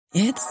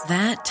It's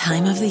that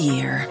time of the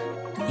year.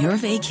 Your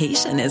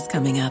vacation is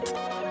coming up.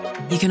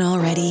 You can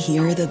already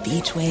hear the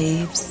beach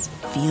waves,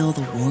 feel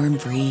the warm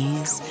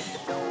breeze,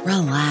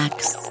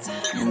 relax,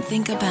 and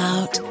think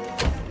about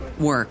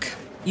work.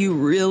 You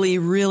really,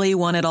 really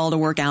want it all to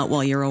work out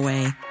while you're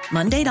away.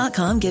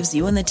 Monday.com gives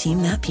you and the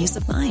team that peace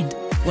of mind.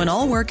 When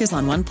all work is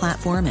on one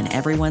platform and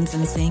everyone's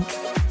in sync,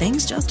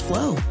 things just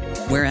flow.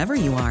 Wherever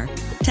you are,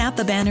 tap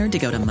the banner to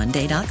go to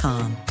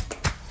Monday.com.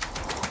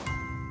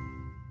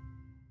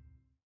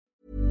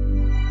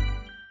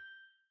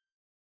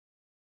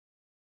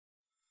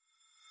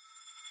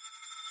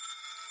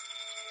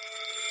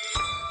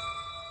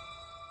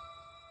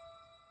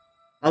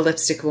 A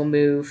lipstick will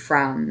move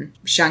from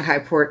Shanghai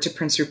Port to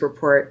Prince Rupert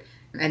Port,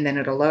 and then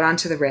it'll load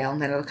onto the rail,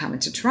 and then it'll come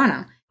into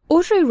Toronto.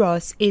 Audrey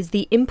Ross is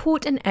the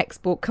Import and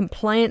Export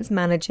Compliance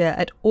Manager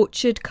at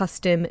Orchard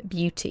Custom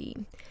Beauty.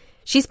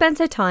 She spends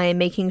her time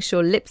making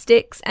sure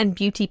lipsticks and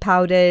beauty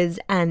powders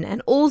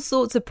and all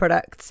sorts of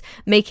products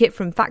make it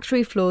from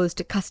factory floors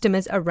to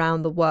customers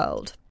around the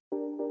world.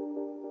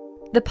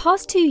 The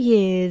past 2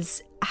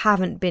 years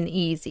haven't been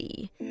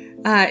easy.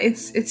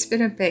 It's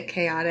been a bit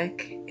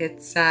chaotic.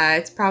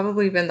 It's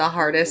probably been the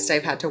hardest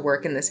I've had to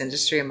work in this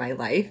industry in my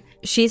life.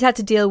 She's had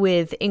to deal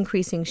with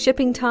increasing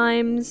shipping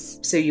times.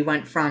 So you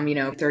went from,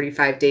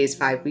 35 days,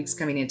 5 weeks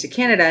coming into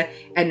Canada,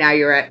 and now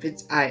you're at,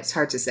 it's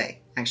hard to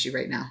say, actually,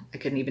 right now. I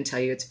couldn't even tell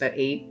you. It's about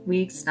 8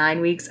 weeks,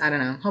 9 weeks, I don't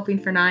know, hoping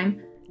for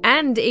 9.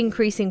 And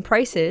increasing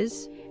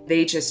prices.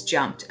 They just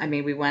jumped. I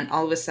mean, we went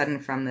all of a sudden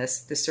from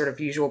this sort of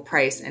usual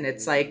price, and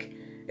it's like,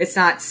 it's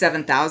not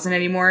 $7,000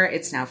 anymore.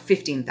 It's now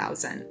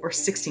 $15,000 or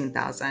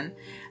 $16,000.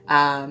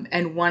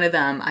 And one of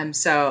them, I'm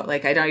so I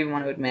don't even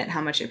want to admit how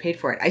much I paid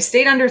for it. I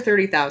stayed under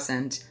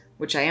 $30,000,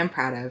 which I am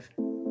proud of.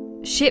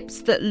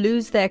 Ships that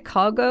lose their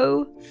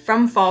cargo.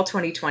 From fall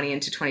 2020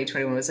 into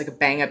 2021 was like a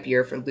bang up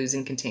year for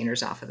losing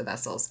containers off of the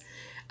vessels.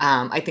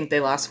 I think they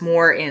lost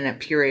more in a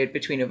period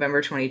between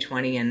November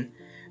 2020 and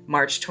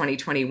March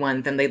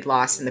 2021 than they'd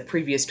lost in the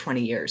previous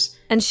 20 years.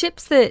 And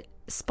ships that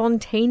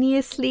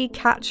spontaneously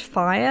catch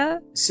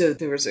fire? So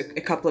there was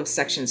a couple of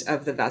sections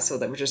of the vessel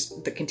that were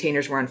just, the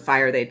containers were on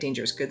fire, they had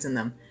dangerous goods in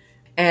them.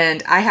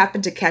 And I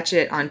happened to catch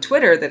it on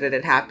Twitter that it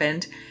had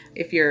happened.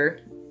 If you're,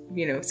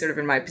 sort of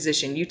in my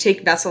position, you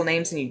take vessel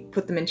names and you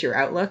put them into your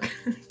Outlook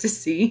to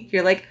see.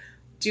 You're like,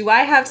 do I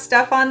have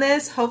stuff on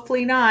this?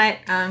 Hopefully not.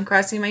 I'm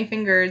crossing my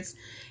fingers.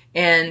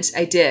 And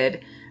I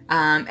did.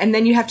 And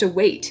then you have to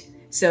wait.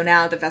 So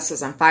now the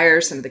vessel's on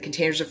fire. Some of the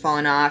containers are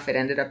falling off. It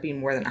ended up being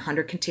more than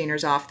 100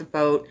 containers off the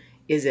boat.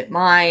 Is it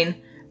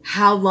mine?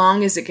 How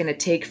long is it going to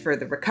take for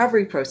the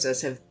recovery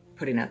process of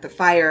putting out the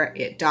fire,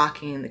 it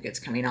docking, the goods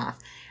coming off?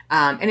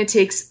 And it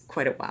takes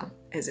quite a while,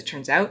 as it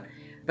turns out.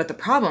 But the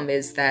problem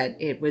is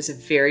that it was a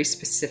very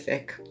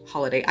specific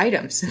holiday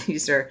item. So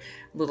these are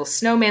little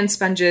snowman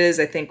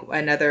sponges. I think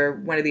one of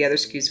the other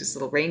SKUs was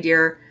little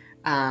reindeer.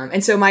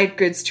 And so my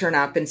goods turn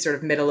up in sort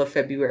of middle of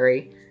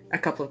February. A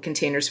couple of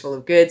containers full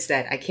of goods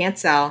that I can't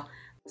sell.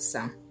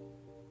 So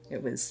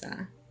it was,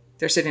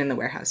 they're sitting in the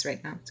warehouse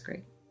right now. It's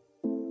great.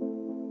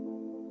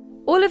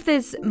 All of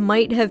this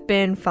might have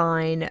been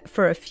fine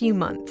for a few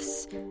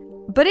months,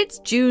 but it's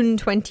June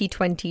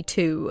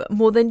 2022,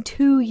 more than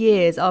 2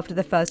 years after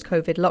the first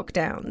COVID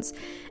lockdowns,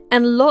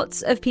 and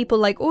lots of people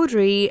like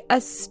Audrey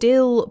are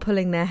still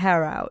pulling their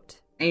hair out.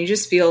 And you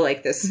just feel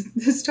like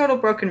this total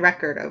broken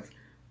record of,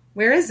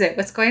 where is it?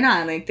 What's going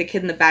on? Like the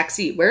kid in the back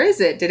seat. Where is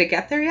it? Did it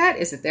get there yet?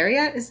 Is it there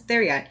yet? Is it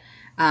there yet?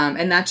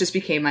 And that just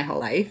became my whole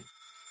life.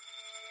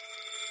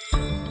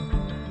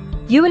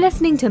 You are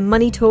listening to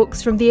Money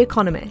Talks from The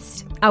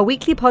Economist, our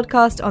weekly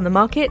podcast on the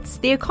markets,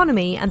 the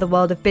economy, and the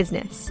world of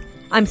business.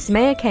 I'm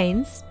Sumaya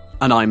Keynes.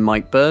 And I'm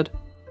Mike Bird.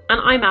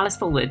 And I'm Alice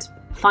Fulwood,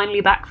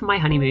 finally back from my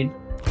honeymoon.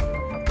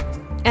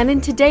 And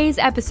in today's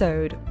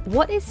episode,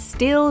 what is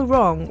still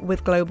wrong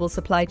with global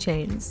supply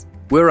chains?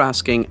 We're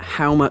asking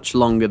how much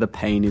longer the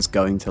pain is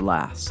going to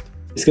last.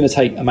 It's going to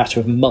take a matter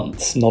of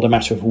months, not a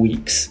matter of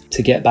weeks,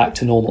 to get back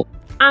to normal.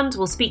 And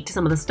we'll speak to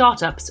some of the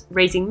startups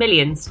raising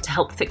millions to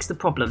help fix the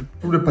problem.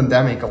 Through the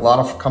pandemic, a lot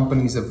of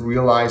companies have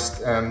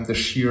realized the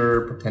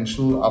sheer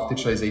potential of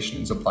digitalization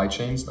in supply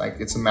chains. Like,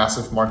 it's a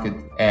massive market,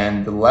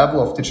 and the level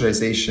of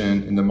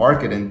digitalization in the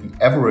market and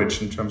the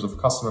average in terms of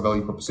customer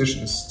value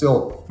proposition is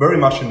still very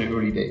much in the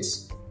early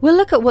days. We'll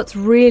look at what's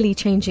really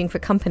changing for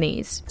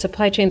companies.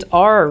 Supply chains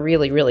are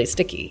really, really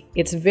sticky.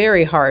 It's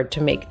very hard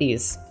to make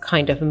these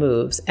kind of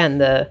moves, and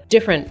the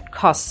different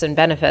costs and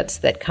benefits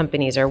that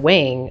companies are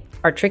weighing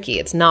are tricky.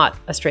 It's not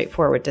a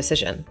straightforward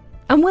decision.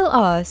 And we'll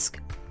ask,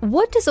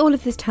 what does all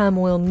of this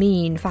turmoil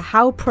mean for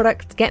how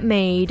products get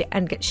made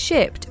and get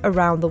shipped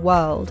around the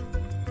world?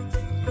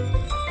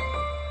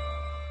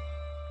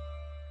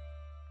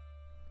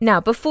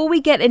 Now, before we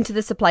get into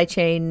the supply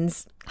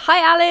chains, hi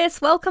Alice,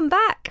 welcome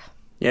back.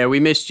 Yeah,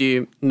 we missed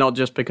you, not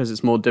just because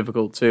it's more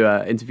difficult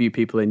to interview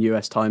people in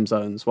US time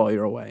zones while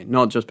you're away.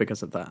 Not just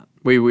because of that.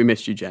 We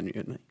missed you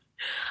genuinely.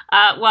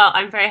 Well,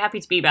 I'm very happy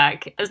to be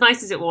back. As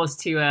nice as it was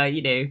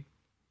to,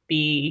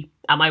 be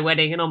at my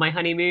wedding and on my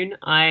honeymoon,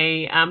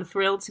 I am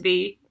thrilled to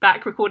be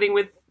back recording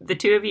with the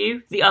two of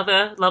you, the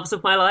other loves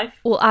of my life.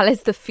 Well,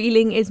 Alice, the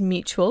feeling is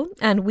mutual,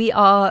 and we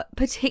are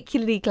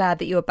particularly glad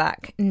that you're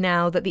back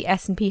now that the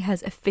S&P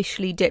has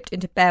officially dipped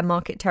into bear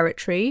market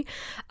territory.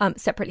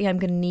 Separately, I'm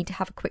going to need to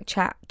have a quick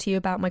chat to you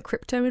about my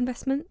crypto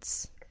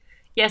investments.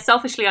 Yeah,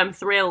 selfishly, I'm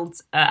thrilled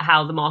at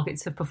how the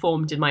markets have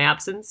performed in my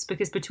absence,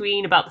 because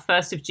between about the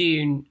 1st of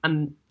June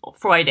and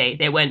Friday,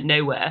 they went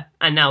nowhere,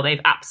 and now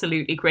they've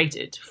absolutely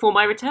created for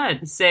my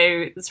return. So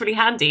it's really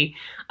handy.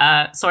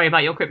 Sorry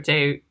about your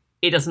crypto.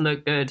 It doesn't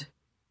look good.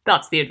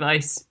 That's the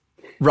advice.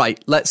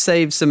 Right, let's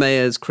save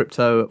Soumaya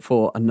crypto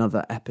for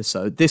another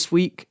episode. This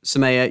week,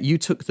 Soumaya, you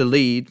took the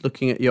lead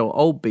looking at your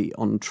old beat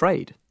on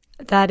trade.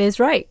 That is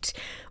right.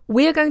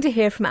 We are going to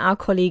hear from our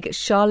colleague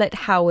Charlotte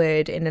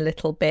Howard in a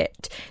little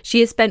bit. She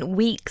has spent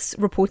weeks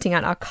reporting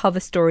out our cover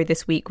story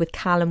this week with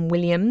Callum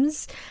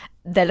Williams.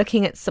 They're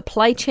looking at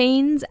supply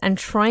chains and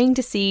trying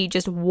to see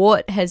just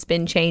what has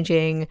been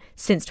changing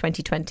since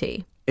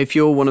 2020. If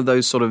you're one of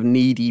those sort of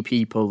needy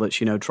people that's,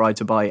 tried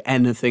to buy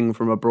anything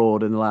from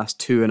abroad in the last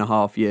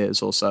 2.5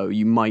 years or so,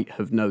 you might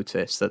have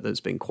noticed that there's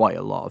been quite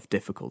a lot of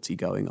difficulty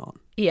going on.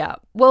 Yeah,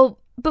 well,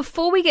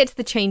 before we get to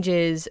the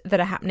changes that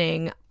are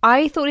happening,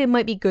 I thought it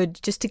might be good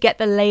just to get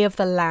the lay of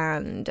the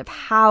land of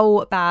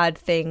how bad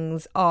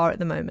things are at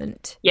the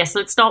moment. Yes,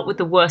 let's start with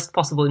the worst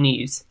possible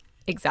news.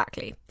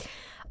 Exactly.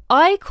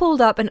 I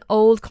called up an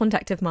old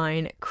contact of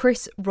mine,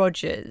 Chris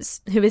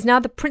Rogers, who is now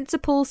the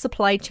principal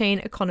supply chain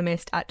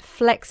economist at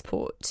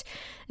Flexport.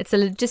 It's a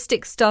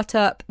logistics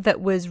startup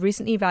that was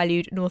recently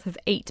valued north of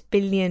 $8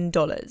 billion.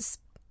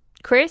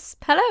 Chris,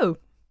 hello.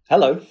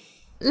 Hello.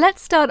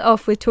 Let's start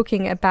off with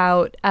talking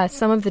about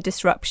some of the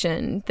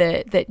disruption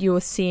that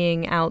you're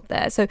seeing out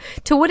there. So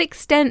to what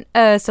extent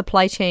are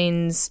supply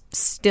chains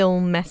still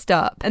messed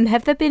up? And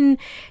have there been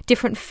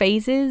different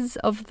phases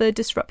of the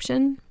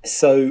disruption?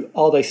 So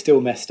are they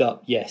still messed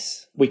up?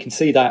 Yes. We can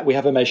see that. We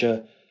have a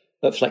measure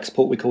at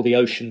Flexport we call the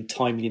Ocean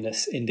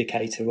Timeliness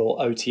Indicator,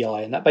 or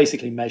OTI, and that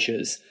basically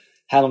measures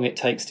how long it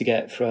takes to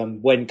get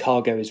from when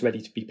cargo is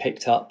ready to be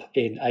picked up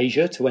in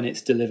Asia to when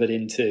it's delivered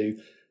into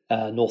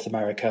North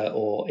America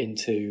or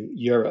into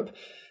Europe.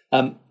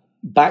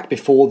 Back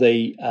before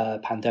the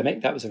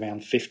pandemic, that was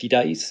around 50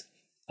 days.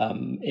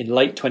 In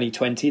late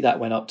 2020,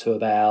 that went up to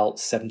about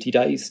 70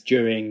 days.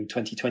 During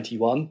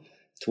 2021,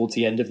 towards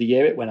the end of the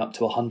year, it went up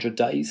to 100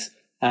 days.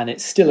 And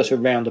it's still at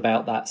around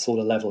about that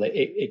sort of level.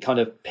 It kind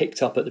of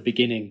picked up at the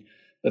beginning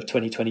of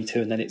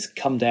 2022, and then it's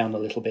come down a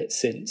little bit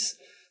since.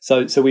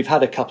 So we've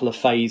had a couple of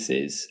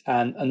phases,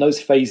 and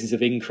those phases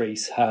of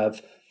increase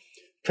have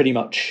pretty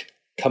much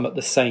come at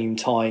the same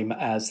time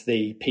as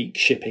the peak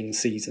shipping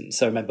season.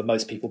 So remember,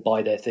 most people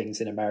buy their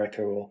things in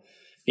America or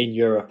in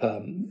Europe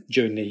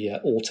during the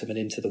autumn and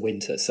into the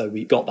winter. So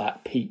we've got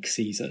that peak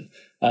season,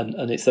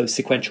 and it's those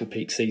sequential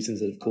peak seasons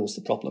that have caused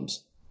the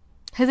problems.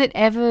 Has it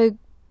ever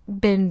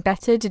been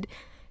better?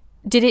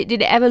 Did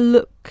it ever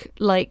look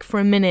like for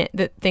a minute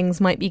that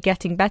things might be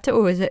getting better,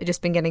 or has it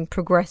just been getting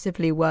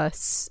progressively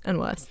worse and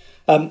worse?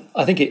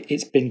 I think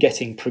it's been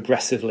getting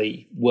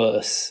progressively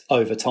worse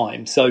over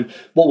time. So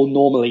what will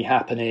normally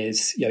happen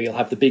is, you'll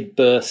have the big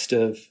burst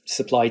of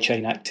supply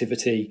chain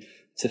activity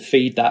to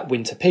feed that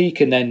winter peak,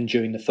 and then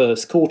during the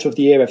first quarter of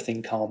the year,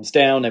 everything calms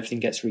down,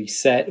 everything gets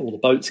reset, all the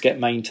boats get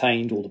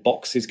maintained, all the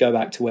boxes go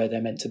back to where they're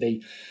meant to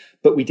be.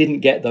 But we didn't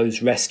get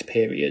those rest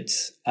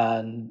periods.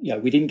 And,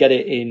 we didn't get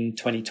it in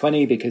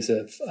 2020 because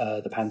of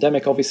the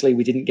pandemic, obviously.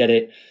 We didn't get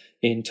it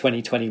in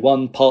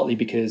 2021, partly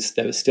because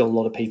there was still a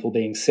lot of people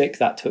being sick.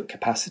 That took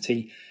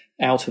capacity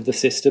out of the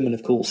system. And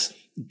of course,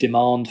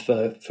 demand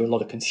for a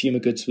lot of consumer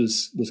goods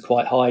was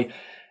quite high.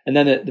 And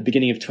then at the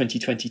beginning of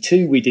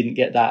 2022, we didn't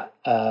get that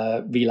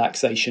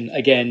relaxation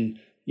again,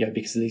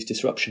 because of these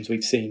disruptions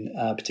we've seen,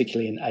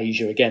 particularly in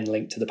Asia, again,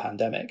 linked to the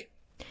pandemic.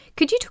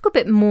 Could you talk a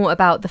bit more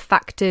about the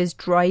factors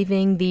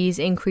driving these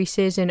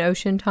increases in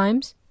ocean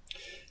times?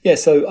 Yeah,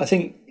 so I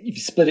think if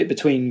you split it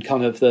between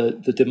kind of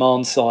the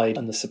demand side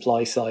and the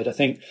supply side, I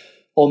think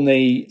on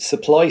the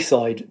supply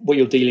side, what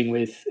you're dealing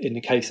with in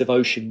the case of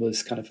ocean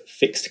was kind of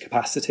fixed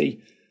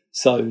capacity.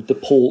 So the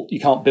port, you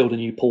can't build a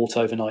new port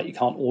overnight, you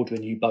can't order a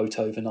new boat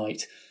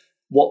overnight.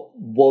 What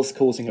was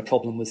causing a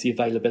problem was the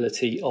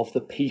availability of the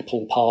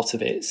people part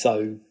of it.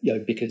 So,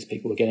 because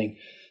people were getting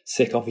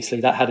sick, obviously,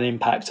 that had an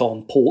impact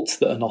on ports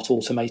that are not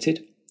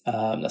automated.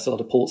 That's a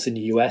lot of ports in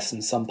the US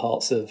and some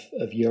parts of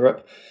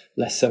Europe,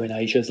 less so in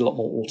Asia. There's a lot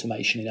more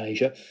automation in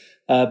Asia,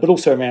 but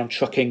also around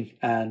trucking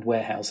and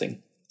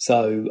warehousing.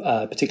 So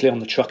particularly on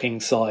the trucking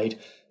side,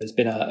 there's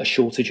been a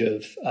shortage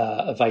of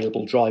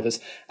available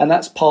drivers. And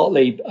that's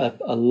partly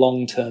a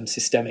long-term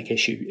systemic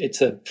issue.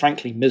 It's a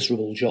frankly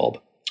miserable job.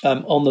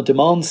 On the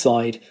demand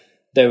side,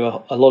 there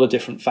are a lot of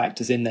different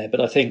factors in there,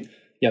 but I think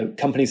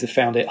companies have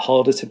found it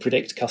harder to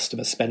predict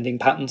customer spending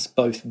patterns,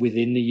 both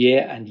within the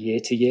year and year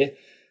to year.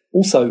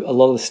 Also, a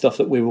lot of the stuff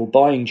that we were all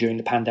buying during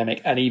the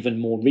pandemic and even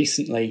more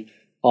recently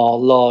are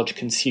large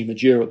consumer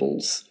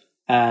durables.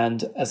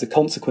 And as a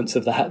consequence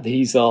of that,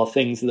 these are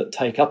things that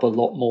take up a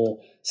lot more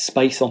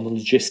space on the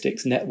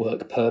logistics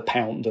network per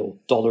pound or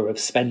dollar of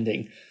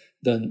spending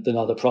than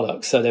other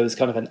products. So there was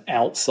kind of an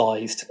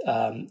outsized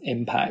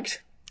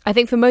impact. I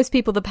think for most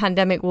people, the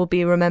pandemic will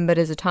be remembered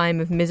as a time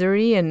of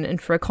misery,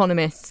 and for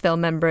economists, they'll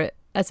remember it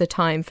as a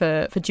time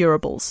for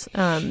durables.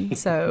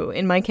 So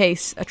in my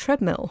case, a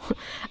treadmill,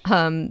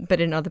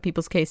 but in other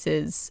people's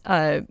cases,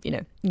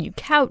 new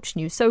couch,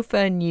 new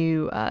sofa,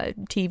 new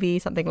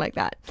TV, something like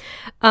that.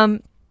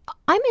 I'm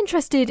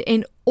interested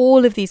in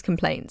all of these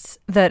complaints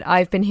that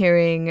I've been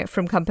hearing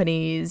from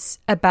companies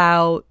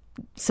about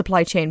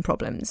supply chain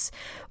problems.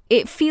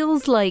 It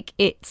feels like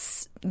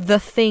it's the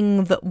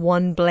thing that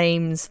one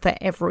blames for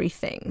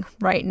everything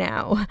right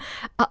now.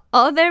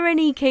 Are there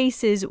any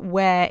cases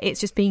where it's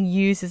just being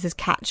used as this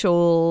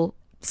catch-all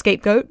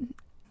scapegoat?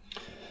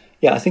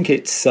 Yeah, I think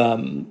it's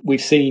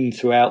we've seen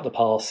throughout the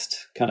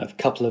past kind of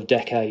couple of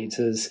decades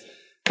as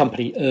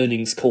company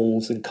earnings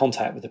calls and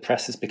contact with the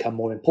press has become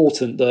more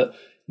important, that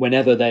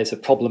whenever there's a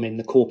problem in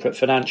the corporate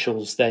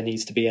financials, there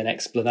needs to be an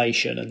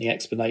explanation, and the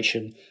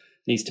explanation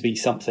needs to be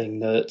something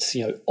that's,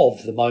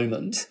 of the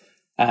moment.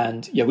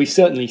 And we've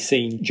certainly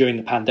seen during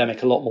the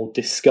pandemic a lot more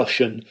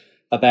discussion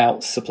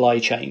about supply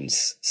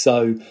chains.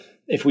 So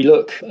if we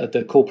look at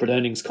the corporate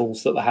earnings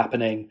calls that were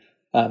happening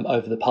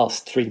over the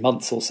past 3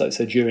 months or so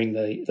during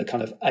the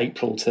kind of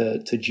April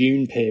to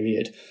June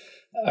period,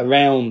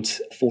 around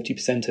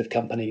 40% of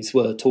companies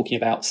were talking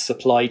about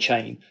supply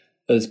chain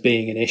as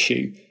being an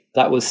issue.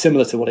 That was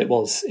similar to what it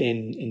was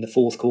in the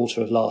fourth quarter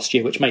of last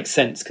year, which makes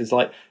sense because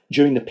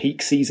during the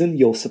peak season,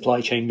 your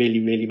supply chain really,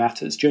 really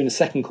matters. During the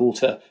second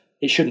quarter,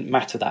 it shouldn't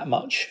matter that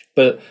much.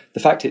 But the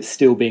fact it's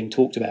still being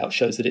talked about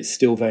shows that it's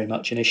still very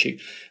much an issue.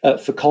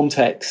 For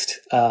context,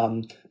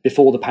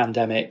 before the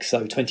pandemic,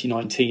 so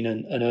 2019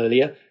 and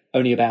earlier,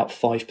 only about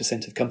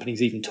 5% of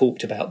companies even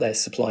talked about their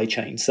supply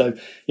chain. So,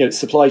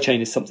 supply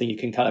chain is something you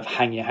can kind of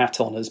hang your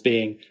hat on as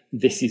being,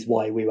 this is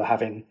why we were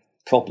having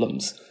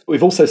problems.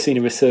 We've also seen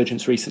a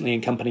resurgence recently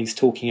in companies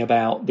talking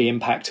about the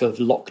impact of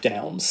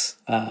lockdowns,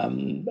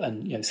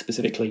 and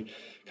specifically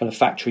kind of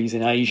factories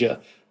in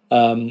Asia.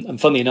 And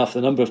funnily enough,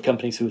 the number of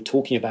companies who are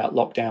talking about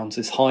lockdowns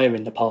is higher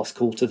in the past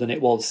quarter than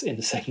it was in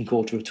the second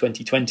quarter of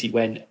 2020,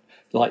 when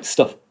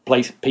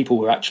people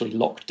were actually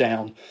locked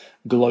down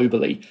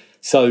globally.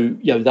 So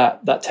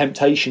that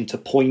temptation to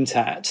point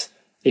at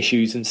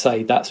issues and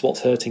say that's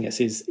what's hurting us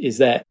is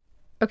there.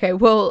 Okay,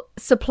 well,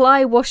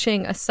 supply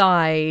washing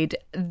aside,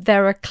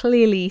 there are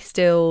clearly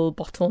still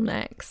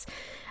bottlenecks.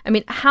 I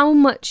mean, how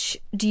much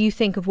do you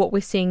think of what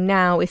we're seeing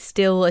now is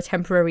still a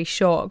temporary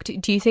shock?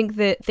 Do you think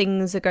that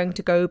things are going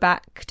to go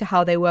back to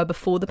how they were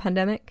before the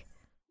pandemic?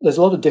 There's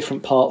a lot of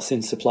different parts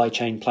in supply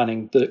chain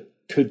planning that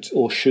could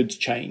or should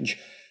change.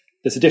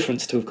 There's a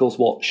difference to, of course,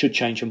 what should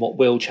change and what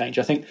will change.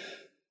 I think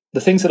the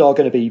things that are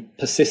going to be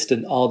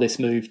persistent are this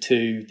move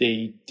to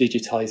the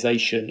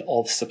digitization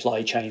of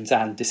supply chains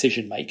and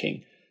decision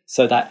making.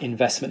 So that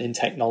investment in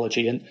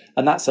technology, and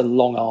that's a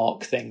long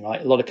arc thing,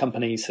 right? A lot of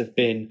companies have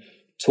been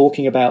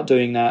talking about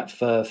doing that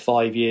for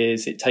 5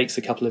 years. It takes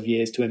a couple of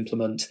years to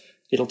implement.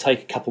 It'll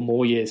take a couple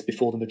more years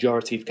before the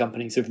majority of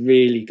companies have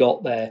really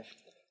got their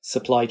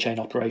supply chain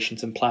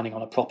operations and planning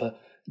on a proper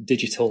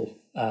digital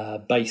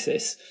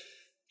basis.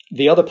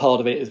 The other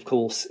part of it, of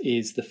course,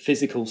 is the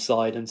physical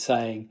side and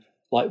saying,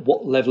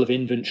 what level of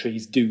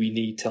inventories do we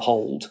need to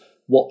hold?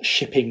 What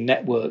shipping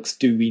networks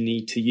do we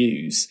need to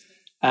use?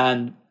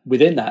 And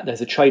within that,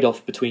 there's a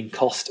trade-off between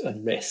cost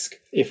and risk.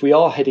 If we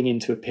are heading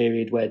into a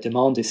period where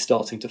demand is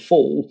starting to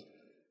fall,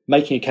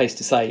 making a case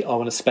to say, I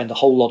want to spend a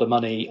whole lot of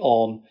money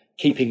on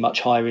keeping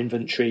much higher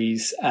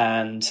inventories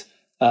and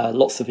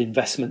lots of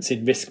investments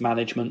in risk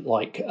management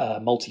like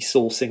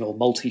multi-sourcing or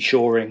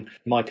multi-shoring.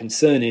 My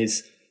concern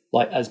is,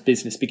 as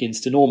business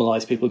begins to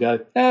normalize, people go,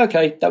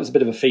 okay, that was a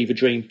bit of a fever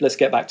dream. Let's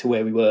get back to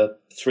where we were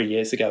 3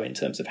 years ago in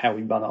terms of how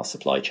we run our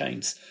supply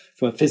chains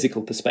from a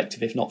physical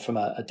perspective, if not from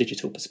a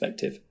digital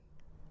perspective.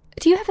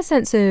 Do you have a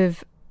sense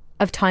of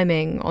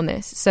timing on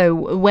this? So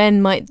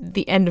when might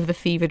the end of the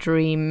fever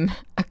dream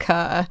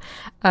occur?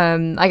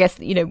 I guess,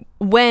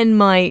 when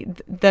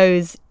might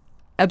those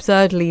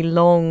absurdly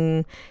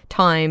long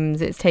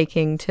times it's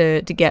taking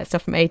to get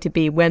stuff from A to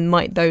B, when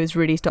might those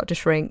really start to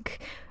shrink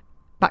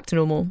back to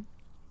normal?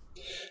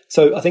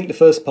 So I think the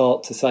first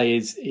part to say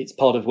is it's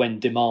part of when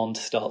demand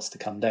starts to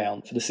come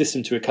down. For the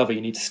system to recover,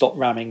 you need to stop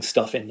ramming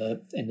stuff in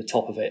the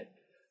top of it.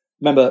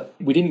 Remember,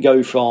 we didn't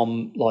go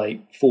from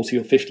 40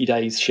 or 50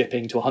 days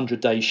shipping to 100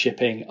 days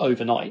shipping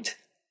overnight.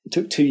 It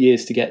took 2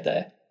 years to get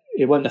there.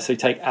 It won't necessarily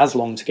take as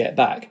long to get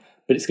back,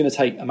 but it's going to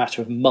take a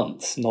matter of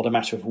months, not a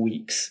matter of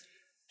weeks,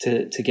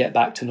 to get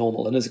back to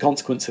normal. And as a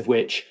consequence of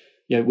which,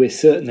 we're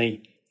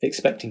certainly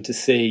expecting to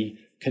see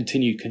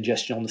continued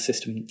congestion on the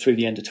system through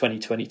the end of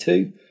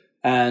 2022.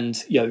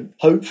 And,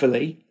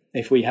 hopefully,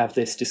 if we have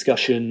this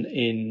discussion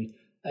in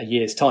a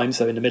year's time,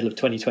 so in the middle of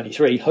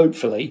 2023,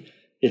 hopefully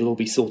it'll all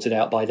be sorted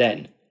out by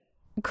then.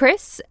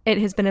 Chris, it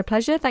has been a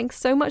pleasure. Thanks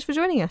so much for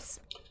joining us.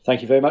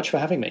 Thank you very much for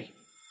having me.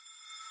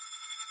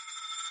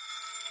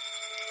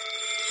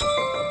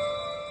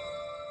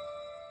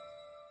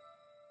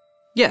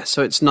 Yeah,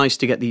 so it's nice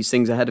to get these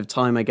things ahead of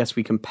time. I guess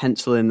we can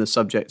pencil in the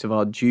subject of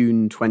our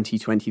June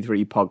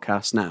 2023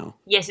 podcast now.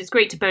 Yes, it's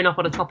great to bone up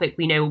on a topic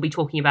we know we'll be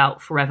talking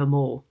about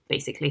forevermore,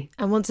 basically.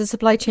 And once a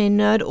supply chain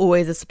nerd,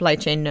 always a supply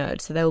chain nerd,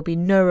 so there will be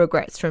no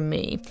regrets from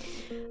me.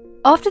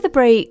 After the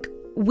break,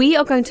 we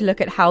are going to look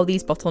at how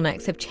these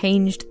bottlenecks have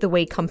changed the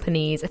way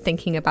companies are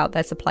thinking about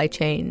their supply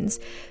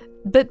chains.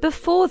 But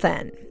before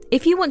then,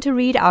 if you want to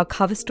read our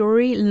cover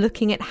story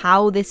looking at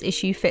how this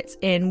issue fits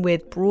in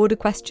with broader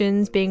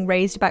questions being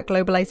raised about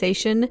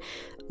globalization,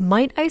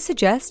 might I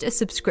suggest a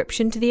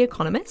subscription to The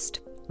Economist?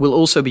 We'll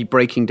also be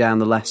breaking down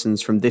the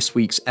lessons from this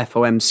week's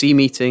FOMC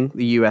meeting.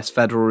 The US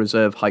Federal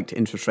Reserve hiked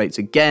interest rates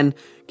again,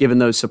 given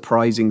those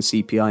surprising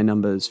CPI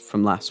numbers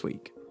from last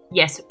week.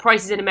 Yes,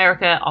 prices in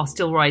America are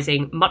still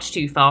rising much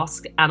too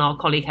fast, and our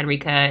colleague Henry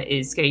Kerr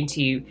is going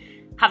to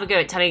have a go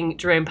at telling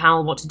Jerome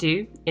Powell what to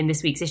do in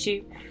this week's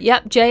issue.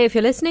 Yep, Jay, if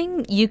you're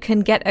listening, you can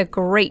get a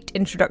great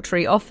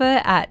introductory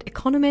offer at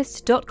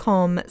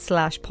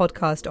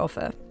economist.com/podcast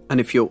offer.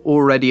 And if you're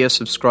already a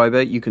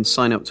subscriber, you can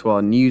sign up to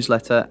our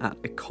newsletter at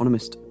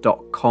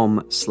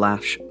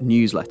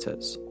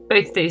economist.com/newsletters.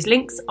 Both those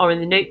links are in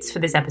the notes for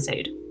this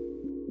episode.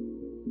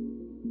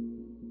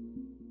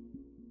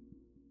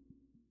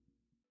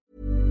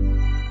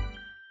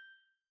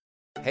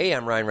 Hey,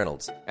 I'm Ryan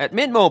Reynolds. At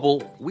Mint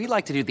Mobile, we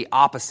like to do the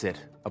opposite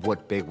of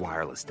what Big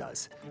Wireless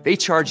does. They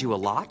charge you a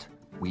lot,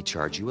 we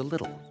charge you a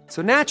little.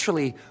 So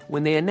naturally,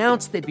 when they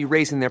announced they'd be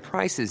raising their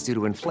prices due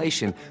to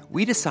inflation,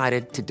 we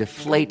decided to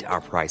deflate our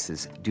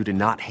prices due to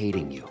not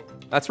hating you.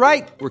 That's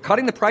right. We're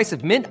cutting the price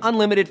of Mint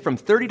Unlimited from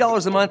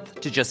 $30 a month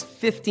to just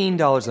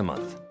 $15 a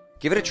month.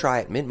 Give it a try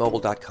at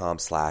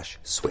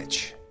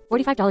mintmobile.com/switch.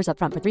 $45 up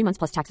front for 3 months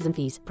plus taxes and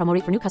fees. Promo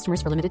rate for new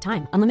customers for limited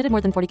time. Unlimited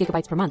more than 40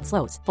 gigabytes per month.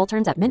 Slows full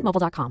terms at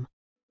mintmobile.com.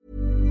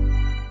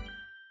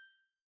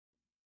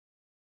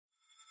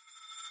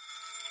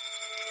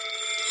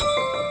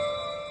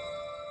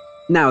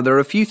 Now, there are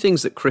a few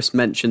things that Chris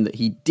mentioned that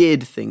he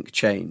did think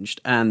changed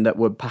and that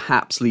would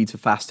perhaps lead to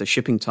faster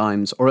shipping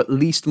times, or at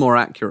least more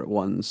accurate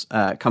ones,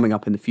 coming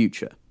up in the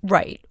future.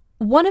 Right.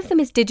 One of them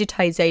is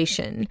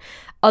digitization.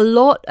 A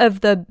lot of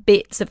the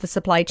bits of the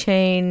supply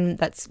chain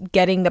that's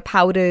getting the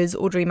powders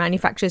ordering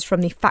manufacturers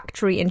from the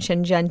factory in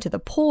Shenzhen to the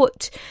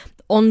port,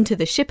 onto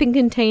the shipping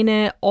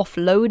container,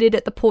 offloaded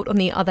at the port on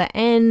the other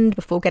end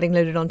before getting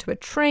loaded onto a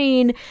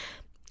train.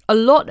 A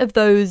lot of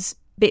those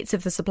bits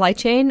of the supply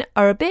chain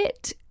are a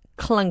bit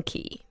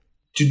clunky.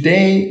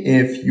 Today,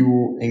 if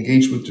you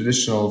engage with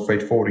traditional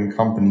freight forwarding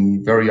company,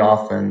 very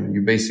often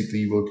you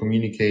basically will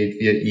communicate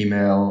via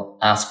email,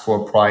 ask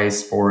for a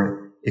price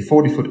for a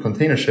 40-foot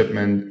container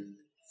shipment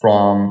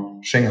from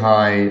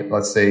Shanghai,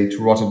 let's say,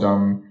 to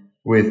Rotterdam,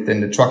 with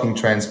then the trucking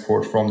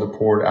transport from the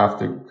port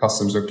after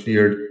customs are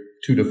cleared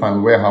to the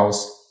final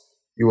warehouse.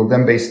 You will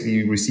then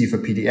basically receive a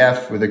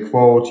PDF with a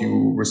quote.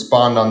 You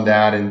respond on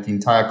that, and the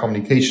entire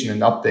communication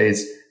and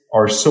updates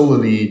are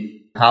solely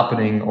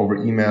happening over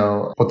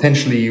email,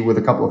 potentially with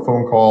a couple of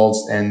phone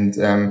calls, and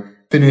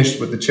finished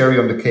with the cherry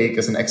on the cake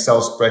as an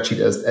Excel spreadsheet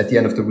at the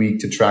end of the week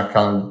to track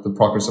the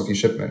progress of your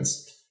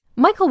shipments.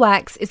 Michael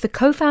Wax is the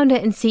co-founder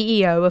and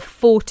CEO of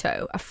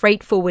Forto, a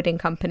freight forwarding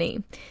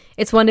company.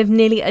 It's one of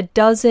nearly a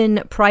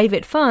dozen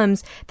private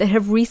firms that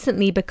have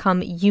recently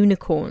become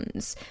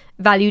unicorns,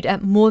 valued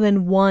at more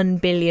than $1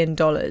 billion.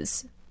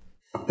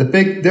 The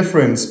big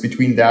difference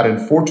between that and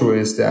Forto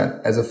is that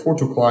as a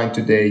Forto client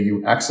today,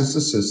 you access the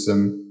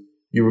system,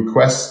 you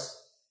request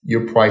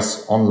your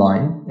price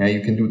online. You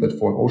can do that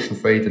for an ocean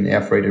freight, an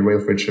air freight, a rail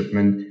freight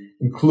shipment,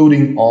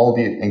 including all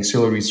the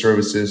ancillary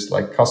services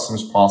like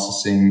customs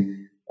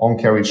processing,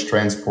 on-carriage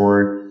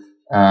transport,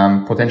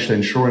 potential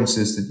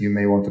insurances that you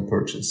may want to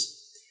purchase.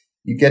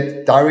 You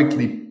get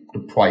directly the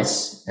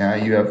price.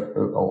 You have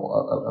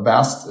a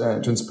vast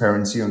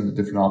transparency on the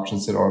different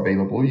options that are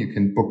available. You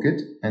can book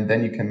it, and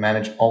then you can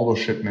manage all those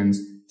shipments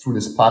through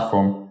this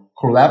platform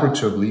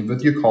collaboratively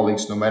with your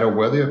colleagues, no matter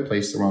where they are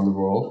placed around the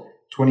world,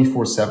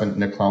 24/7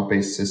 in a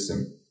cloud-based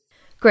system.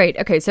 Great.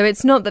 Okay, so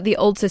it's not that the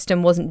old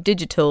system wasn't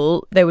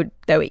digital. There were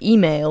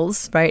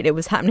emails, right? It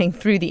was happening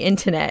through the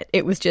internet.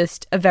 It was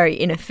just a very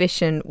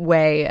inefficient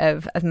way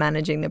of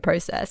managing the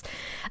process.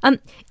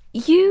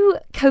 You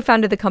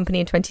co-founded the company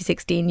in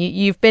 2016.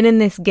 You've been in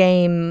this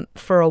game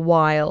for a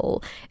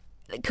while.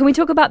 Can we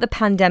talk about the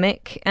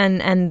pandemic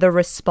and the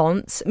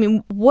response? I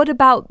mean, what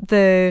about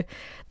the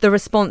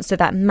response to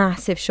that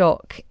massive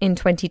shock in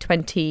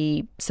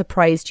 2020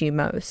 surprised you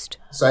most?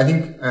 So I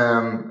think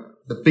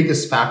the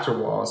biggest factor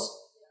was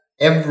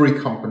every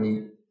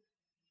company,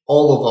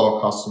 all of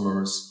our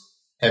customers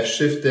have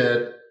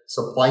shifted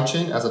supply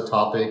chain as a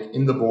topic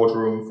in the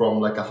boardroom from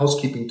like a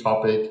housekeeping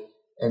topic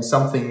and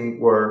something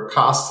where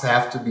costs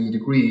have to be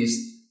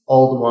decreased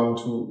all the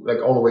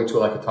way to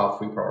like a top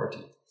 3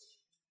 priority.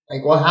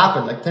 Like what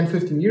happened like 10,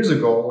 15 years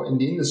ago in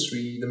the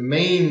industry, the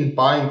main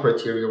buying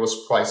criteria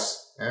was price.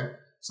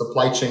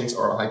 Supply chains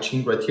are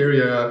hygiene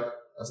criteria,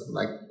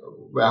 like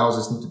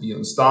warehouses need to be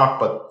in stock,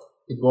 but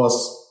it was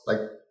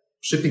like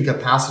shipping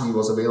capacity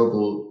was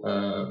available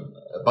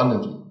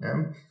abundantly.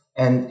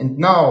 And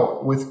now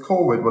with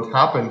COVID, what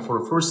happened for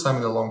the first time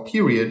in a long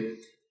period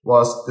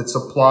was that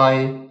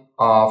supply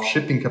of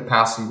shipping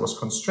capacity was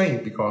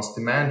constrained because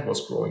demand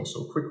was growing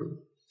so quickly.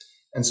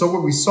 And so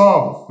what we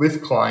saw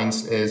with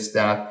clients is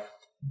that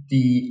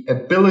the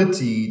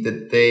ability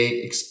that they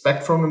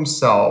expect from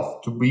themselves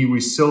to be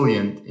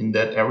resilient in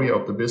that area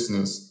of the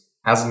business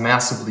has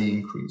massively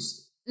increased.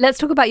 Let's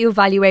talk about your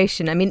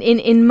valuation. I mean,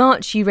 in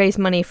March, you raised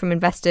money from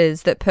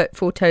investors that put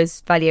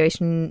Forto's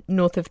valuation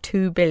north of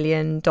 $2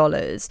 billion.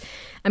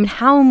 I mean,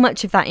 how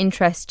much of that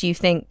interest do you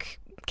think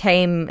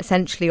came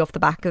essentially off the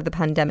back of the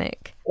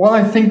pandemic? Well,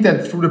 I think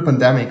that through the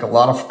pandemic, a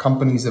lot of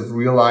companies have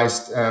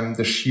realized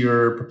the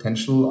sheer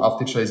potential of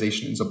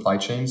digitalization in supply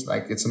chains.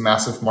 Like, it's a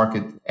massive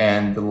market,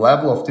 and the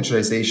level of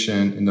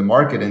digitalization in the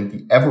market and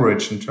the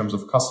average in terms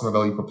of customer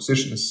value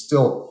proposition is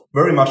still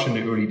very much in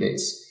the early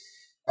days.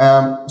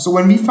 So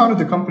when we founded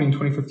the company in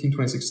 2015,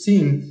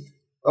 2016,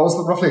 that was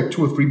roughly like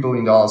 $2 or $3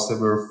 billion that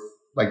were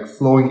like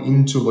flowing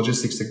into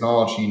logistics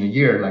technology in a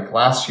year. Like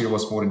last year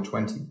was more than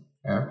 20.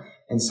 Yeah?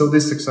 And so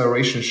this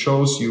acceleration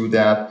shows you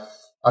that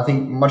I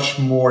think much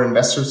more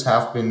investors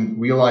have been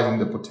realizing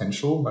the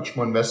potential. Much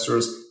more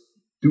investors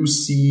do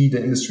see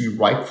the industry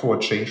ripe for a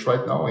change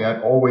right now. Yeah,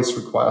 it always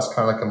requires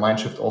kind of like a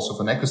mind shift also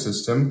of an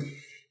ecosystem.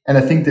 And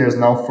I think there's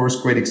now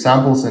first great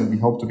examples, and we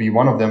hope to be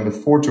one of them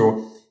with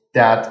Forto,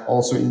 that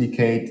also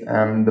indicate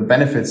the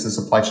benefits the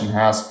supply chain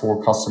has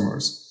for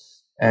customers.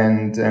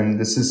 And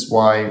this is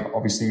why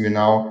obviously we're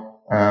now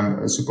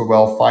super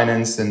well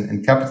financed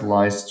and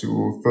capitalized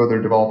to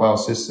further develop our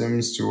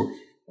systems, to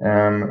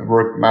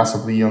work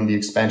massively on the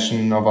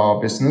expansion of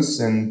our business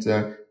and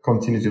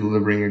continue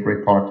delivering a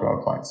great product to our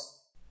clients.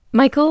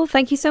 Michael,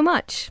 thank you so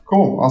much.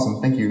 Cool.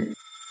 Awesome. Thank you.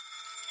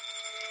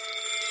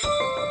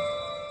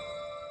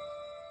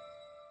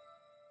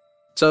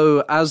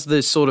 So as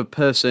the sort of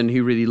person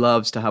who really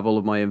loves to have all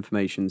of my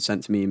information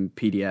sent to me in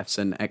PDFs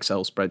and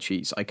Excel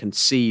spreadsheets, I can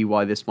see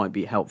why this might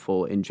be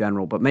helpful in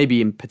general, but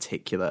maybe in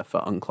particular for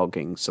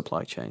unclogging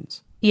supply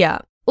chains.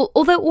 Yeah.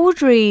 Although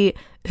Audrey,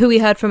 who we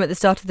heard from at the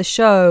start of the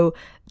show,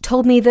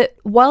 told me that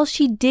while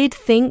she did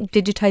think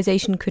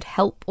digitization could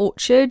help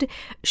Orchard,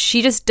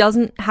 she just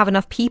doesn't have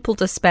enough people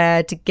to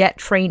spare to get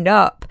trained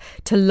up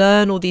to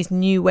learn all these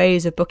new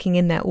ways of booking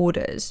in their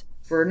orders.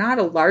 We're not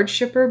a large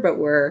shipper, but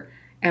we're,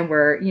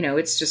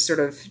 it's just sort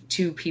of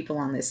two people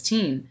on this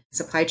team.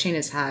 Supply chain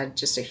has had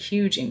just a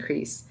huge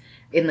increase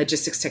in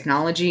logistics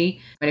technology.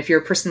 And if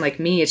you're a person like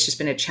me, it's just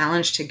been a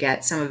challenge to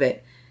get some of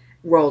it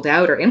rolled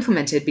out or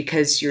implemented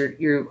because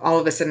you're all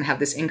of a sudden have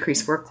this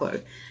increased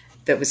workload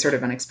that was sort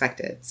of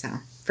unexpected. So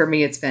for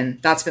me,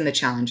 that's been the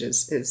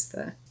challenges is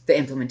the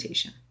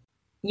implementation.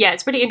 Yeah,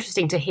 it's pretty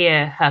interesting to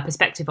hear her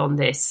perspective on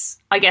this.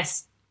 I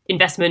guess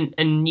investment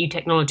and new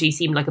technology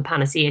seem like a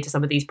panacea to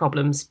some of these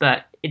problems,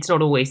 but it's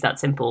not always that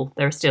simple.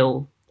 There are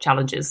still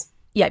challenges.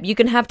 Yeah, you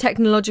can have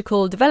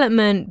technological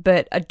development,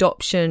 but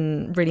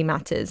adoption really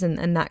matters,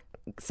 and that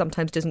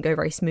sometimes doesn't go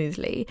very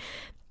smoothly.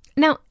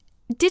 Now,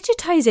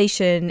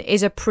 digitization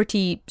is a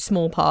pretty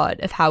small part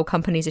of how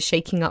companies are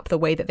shaking up the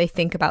way that they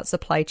think about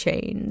supply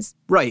chains.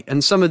 Right,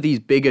 and some of these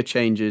bigger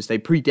changes, they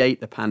predate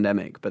the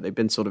pandemic, but they've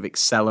been sort of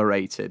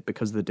accelerated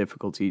because of the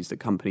difficulties that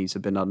companies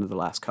have been under the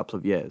last couple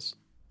of years.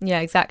 Yeah,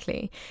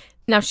 exactly.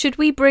 Now, should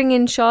we bring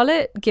in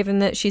Charlotte, given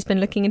that she's been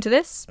looking into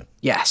this?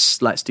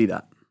 Yes, let's do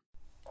that.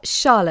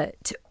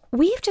 Charlotte,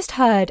 we've just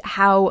heard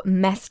how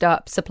messed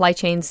up supply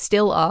chains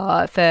still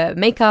are for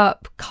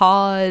makeup,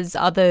 cars,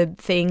 other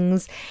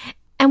things.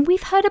 And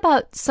we've heard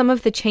about some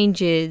of the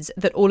changes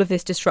that all of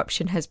this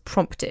disruption has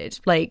prompted,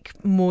 like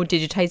more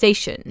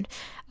digitization.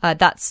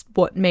 That's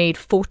what made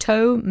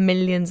Forto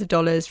millions of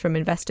dollars from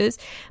investors.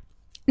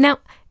 Now,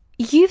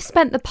 you've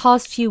spent the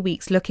past few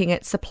weeks looking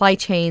at supply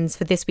chains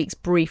for this week's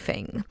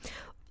briefing.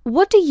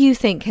 What do you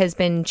think has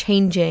been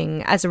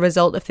changing as a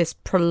result of this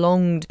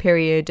prolonged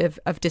period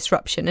of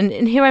disruption?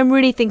 And here I'm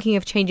really thinking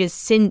of changes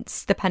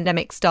since the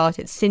pandemic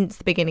started, since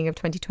the beginning of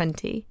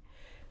 2020.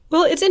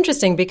 Well, it's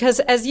interesting because,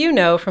 as you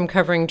know from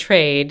covering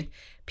trade,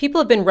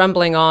 people have been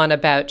rumbling on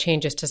about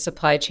changes to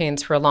supply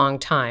chains for a long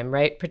time,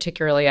 right?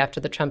 Particularly after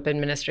the Trump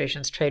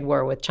administration's trade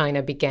war with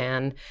China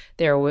began,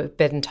 there have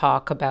been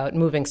talk about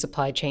moving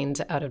supply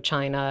chains out of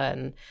China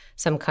and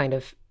some kind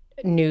of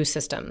new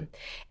system.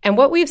 And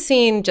what we've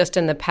seen just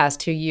in the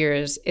past 2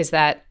 years is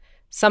that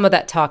some of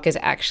that talk is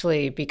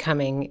actually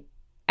becoming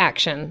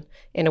action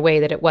in a way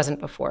that it wasn't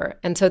before.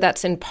 And so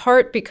that's in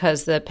part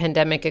because the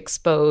pandemic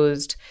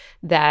exposed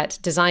that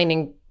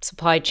designing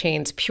supply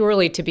chains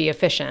purely to be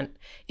efficient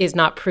is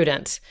not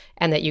prudent,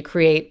 and that you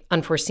create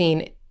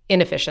unforeseen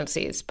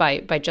inefficiencies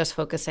by just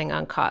focusing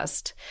on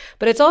cost.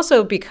 But it's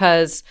also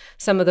because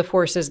some of the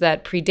forces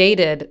that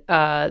predated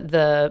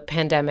the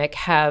pandemic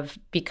have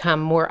become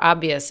more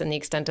obvious in the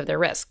extent of their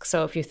risk.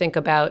 So if you think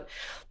about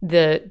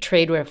the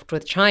trade rift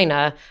with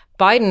China,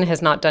 Biden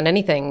has not done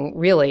anything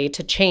really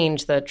to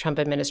change the Trump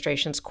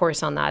administration's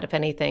course on that. If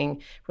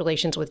anything,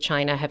 relations with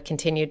China have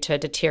continued to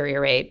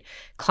deteriorate.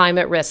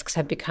 Climate risks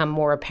have become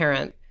more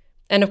apparent.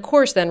 And of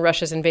course, then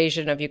Russia's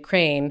invasion of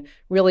Ukraine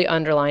really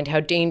underlined how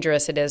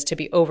dangerous it is to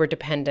be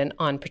over-dependent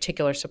on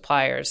particular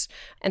suppliers.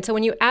 And so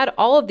when you add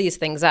all of these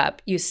things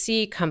up, you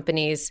see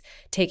companies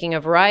taking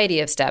a variety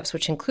of steps,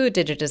 which include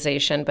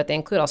digitization, but they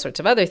include all sorts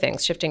of other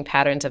things, shifting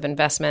patterns of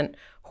investment,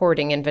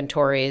 hoarding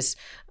inventories,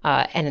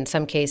 and in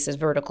some cases,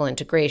 vertical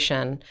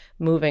integration,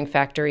 moving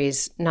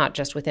factories not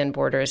just within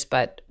borders,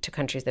 but to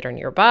countries that are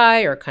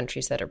nearby or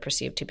countries that are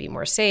perceived to be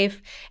more safe.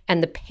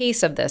 And the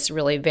pace of this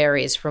really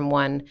varies from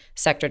one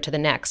sector to the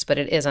next, but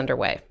it is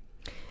underway.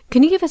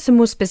 Can you give us some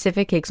more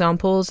specific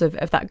examples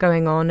of that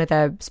going on? Are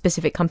there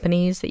specific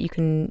companies that you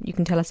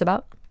can tell us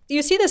about?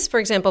 You see this, for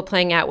example,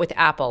 playing out with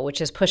Apple, which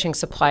is pushing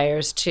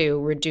suppliers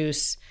to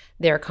reduce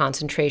their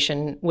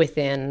concentration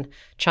within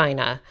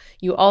China.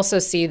 You also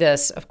see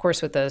this, of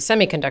course, with the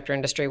semiconductor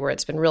industry, where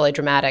it's been really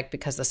dramatic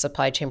because the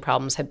supply chain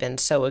problems have been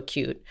so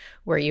acute,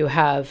 where you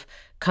have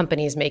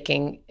companies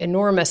making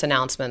enormous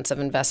announcements of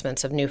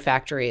investments of new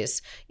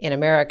factories in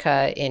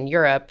America, in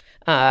Europe.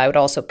 I would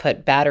also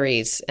put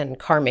batteries and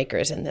car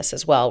makers in this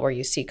as well, where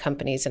you see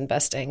companies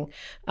investing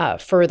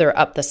further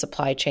up the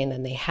supply chain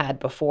than they had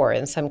before,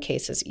 in some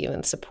cases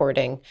even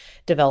supporting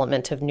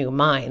development of new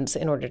mines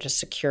in order to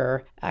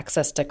secure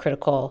access to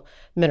critical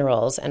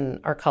minerals. And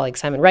our colleague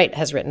Simon Wright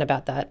has written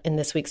about that in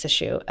this week's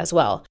issue as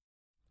well.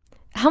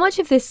 How much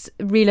of this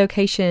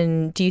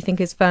relocation do you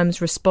think is firms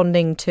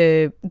responding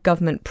to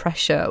government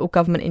pressure or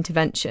government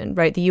intervention,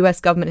 right? The US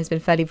government has been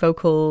fairly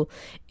vocal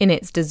in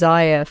its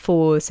desire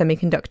for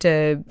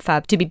semiconductor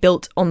fab to be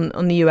built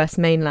on the US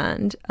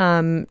mainland.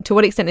 To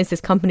what extent is this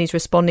companies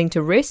responding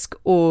to risk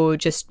or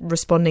just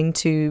responding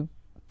to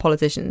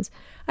politicians?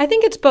 I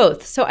think it's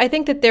both. So I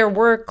think that there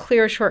were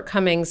clear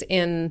shortcomings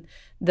in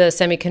the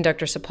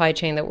semiconductor supply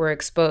chain that were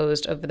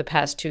exposed over the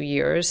past 2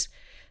 years.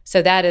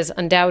 So that is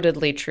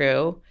undoubtedly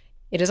true.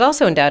 It is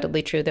also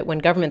undoubtedly true that when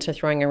governments are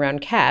throwing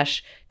around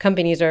cash,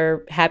 companies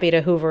are happy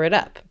to hoover it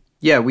up.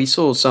 Yeah, we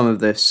saw some of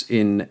this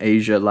in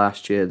Asia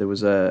last year. There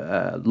was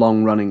a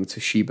long-running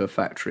Toshiba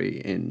factory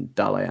in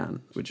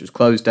Dalian, which was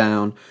closed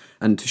down,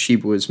 and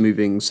Toshiba was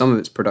moving some of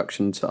its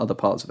production to other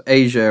parts of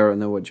Asia,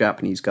 and there were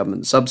Japanese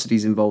government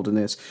subsidies involved in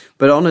this.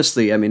 But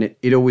honestly, I mean,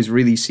 it always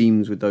really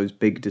seems with those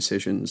big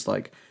decisions,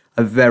 like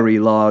a very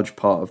large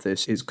part of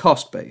this is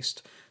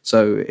cost-based.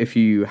 So if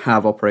you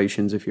have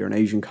operations, if you're an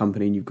Asian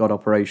company and you've got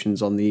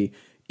operations on the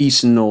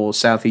eastern or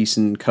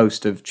southeastern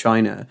coast of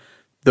China,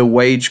 the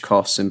wage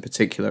costs in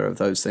particular of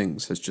those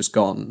things has just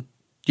gone,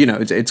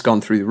 it's gone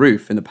through the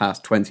roof in the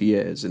past 20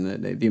 years in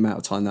the amount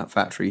of time that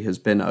factory has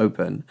been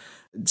open.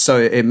 So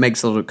it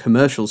makes a lot of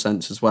commercial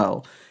sense as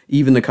well.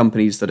 Even the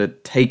companies that are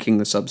taking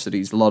the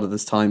subsidies, a lot of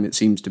this time it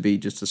seems to be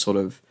just a sort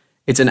of,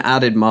 it's an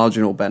added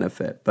marginal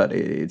benefit, but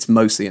it's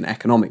mostly an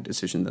economic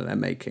decision that they're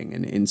making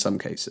in some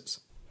cases.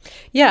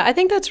 Yeah, I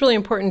think that's really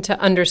important to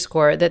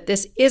underscore that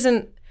this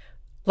isn't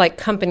like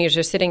companies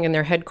are sitting in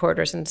their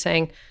headquarters and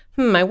saying,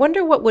 I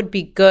wonder what would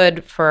be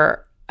good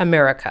for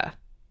America.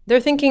 They're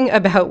thinking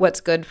about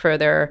what's good for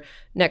their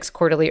next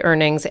quarterly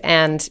earnings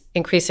and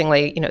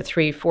increasingly,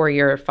 3, 4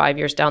 year, 5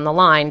 years down the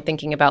line,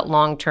 thinking about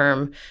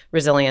long-term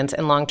resilience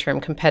and long-term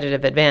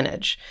competitive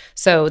advantage.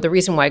 So the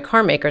reason why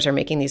car makers are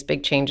making these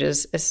big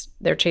changes is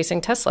they're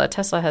chasing Tesla.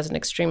 Tesla has an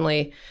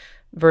extremely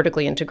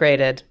vertically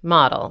integrated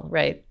model,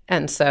 right?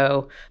 And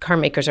so car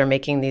makers are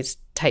making these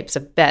types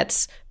of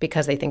bets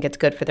because they think it's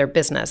good for their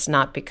business,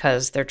 not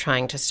because they're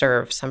trying to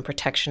serve some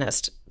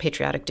protectionist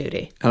patriotic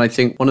duty. And I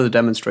think one of the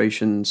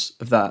demonstrations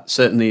of that,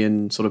 certainly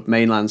in sort of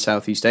mainland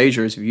Southeast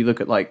Asia, is if you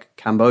look at like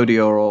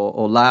Cambodia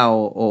or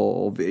Laos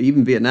or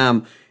even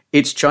Vietnam,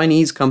 it's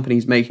Chinese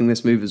companies making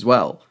this move as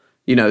well.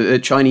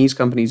 Chinese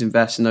companies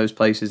invest in those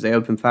places. They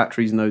open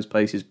factories in those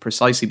places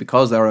precisely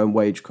because their own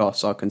wage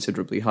costs are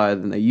considerably higher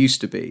than they used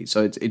to be.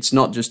 So it's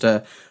not just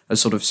a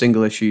sort of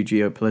single issue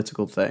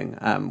geopolitical thing,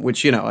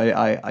 which,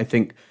 I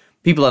think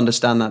people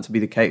understand that to be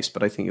the case.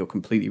 But I think you're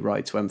completely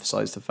right to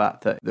emphasize the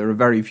fact that there are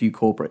very few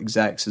corporate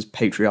execs, as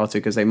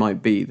patriotic as they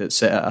might be, that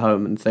sit at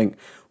home and think,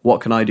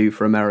 what can I do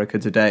for America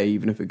today,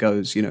 even if it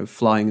goes,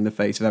 flying in the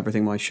face of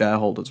everything my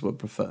shareholders would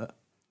prefer.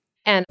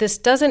 And this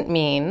doesn't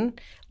mean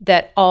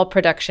that all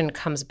production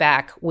comes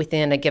back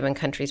within a given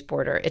country's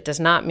border. It does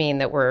not mean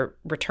that we're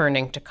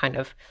returning to kind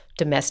of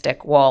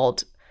domestic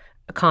walled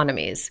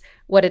economies.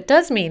 What it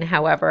does mean,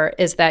 however,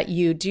 is that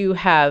you do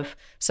have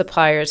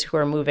suppliers who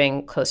are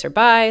moving closer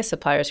by,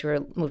 suppliers who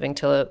are moving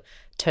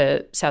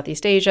to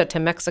Southeast Asia, to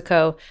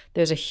Mexico.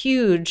 There's a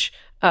huge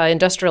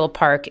industrial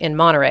park in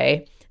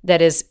Monterrey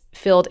that is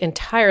filled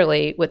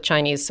entirely with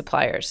Chinese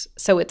suppliers.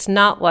 So it's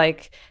not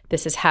like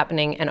this is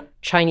happening and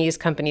Chinese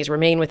companies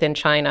remain within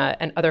China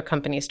and other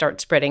companies start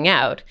spreading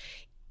out.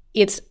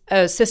 It's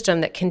a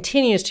system that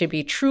continues to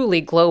be truly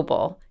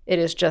global. It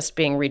is just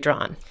being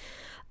redrawn.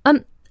 I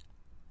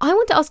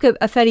want to ask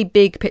a fairly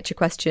big picture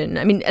question.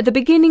 I mean, at the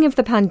beginning of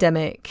the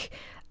pandemic,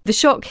 the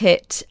shock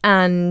hit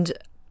and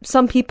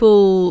some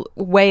people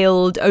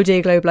wailed, oh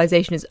dear,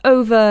 globalization is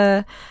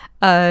over.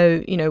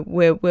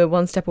 We're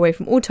one step away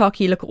from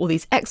autarky. Look at all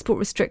these export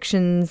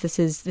restrictions. This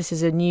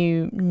is a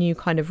new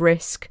kind of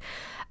risk.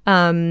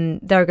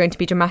 there are going to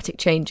be dramatic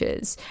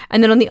changes.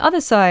 And then on the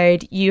other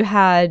side, you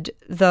had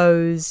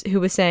those who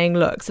were saying,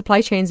 look,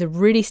 supply chains are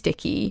really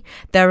sticky.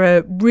 There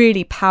are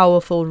really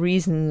powerful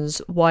reasons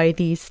why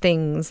these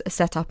things are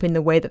set up in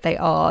the way that they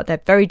are.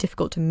 They're very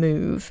difficult to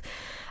move.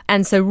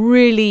 And so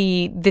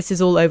really, this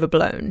is all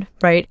overblown,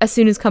 right? As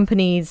soon as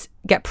companies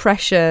get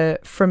pressure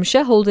from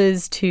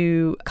shareholders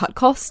to cut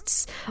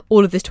costs,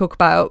 all of this talk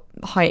about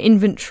higher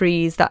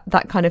inventories,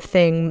 that kind of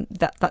thing,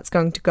 that's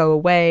going to go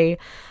away.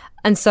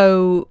 And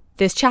so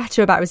this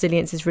chatter about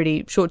resilience is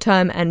really short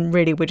term, and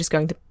really we're just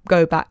going to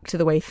go back to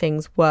the way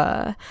things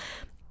were.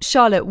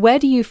 Charlotte, where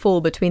do you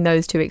fall between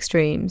those two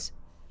extremes?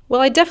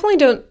 Well, I definitely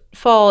don't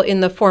fall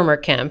in the former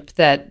camp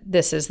that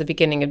this is the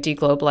beginning of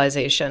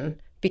deglobalization,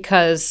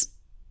 because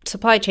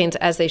supply chains,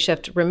 as they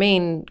shift,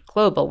 remain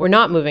global. We're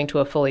not moving to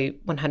a fully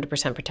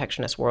 100%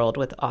 protectionist world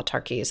with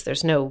autarkies.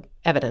 There's no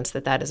evidence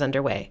that that is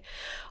underway.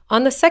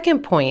 On the second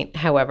point,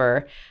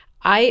 however,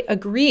 I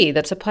agree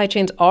that supply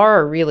chains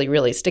are really,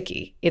 really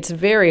sticky. It's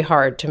very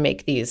hard to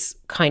make these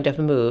kind of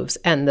moves,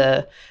 and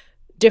the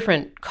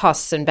different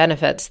costs and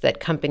benefits that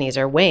companies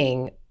are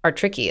weighing are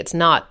tricky. It's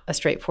not a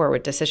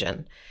straightforward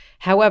decision.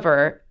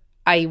 However,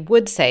 I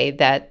would say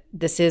that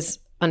this is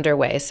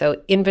underway.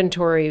 So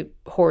inventory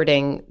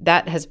hoarding,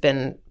 that has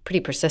been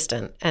pretty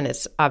persistent and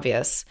it's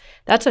obvious.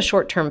 That's a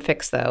short-term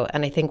fix though.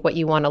 And I think what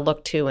you want to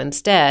look to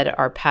instead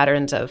are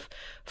patterns of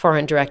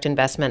foreign direct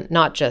investment,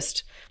 not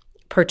just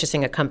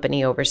purchasing a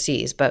company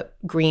overseas, but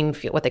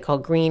greenfield, what they call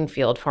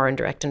greenfield foreign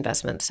direct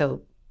investment.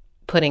 So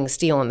putting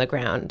steel in the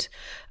ground.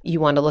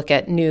 You want to look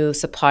at new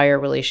supplier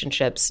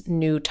relationships,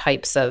 new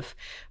types of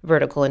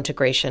vertical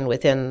integration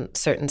within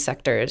certain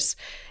sectors.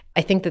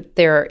 I think that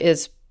there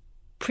is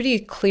pretty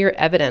clear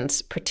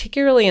evidence,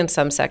 particularly in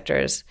some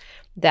sectors,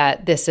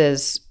 that this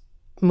is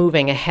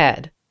moving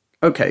ahead.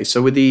 Okay,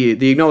 so with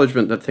the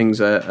acknowledgement that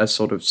things are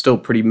sort of still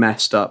pretty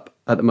messed up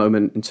at the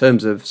moment in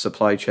terms of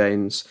supply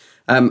chains,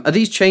 are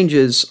these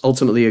changes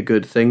ultimately a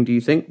good thing, do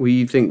you think?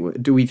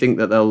 Do we think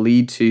that they'll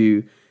lead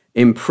to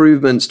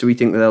improvements? Do we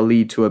think that they'll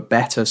lead to a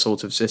better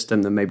sort of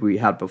system than maybe we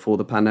had before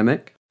the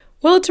pandemic?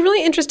 Well, it's a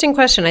really interesting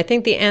question. I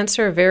think the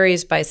answer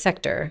varies by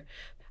sector.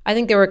 I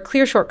think there were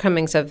clear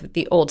shortcomings of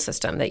the old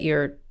system, that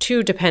you're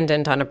too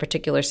dependent on a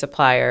particular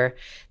supplier,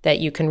 that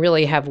you can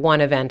really have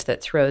one event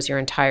that throws your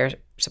entire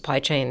supply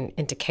chain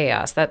into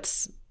chaos.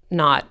 That's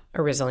not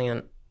a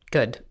resilient,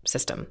 good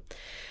system.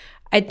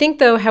 I think,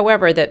 though,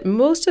 however, that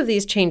most of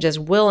these changes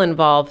will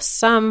involve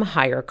some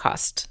higher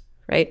cost,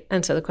 right?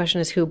 And so the question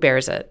is, who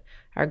bears it?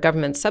 Are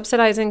governments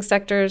subsidizing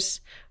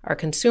sectors? Are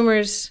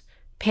consumers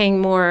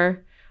paying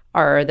more?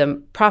 Are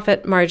the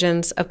profit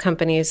margins of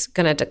companies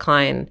going to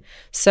decline?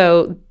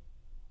 So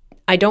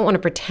I don't want to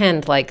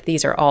pretend like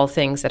these are all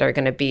things that are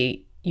going to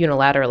be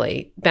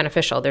unilaterally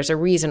beneficial. There's a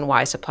reason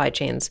why supply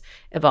chains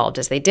evolved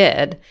as they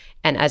did.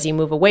 And as you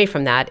move away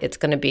from that, it's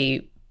going to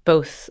be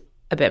both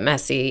a bit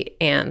messy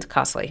and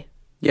costly.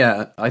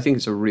 Yeah, I think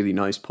it's a really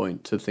nice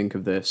point to think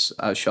of this,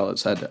 as Charlotte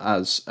said,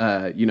 as,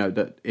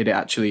 that it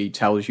actually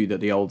tells you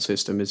that the old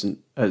system isn't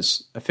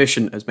as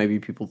efficient as maybe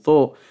people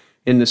thought,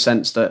 in the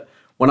sense that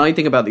when I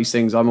think about these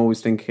things, I'm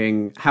always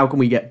thinking, how can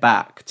we get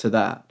back to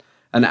that?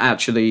 And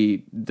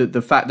actually,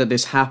 the fact that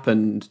this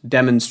happened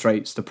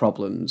demonstrates the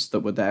problems that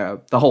were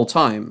there the whole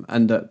time,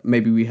 and that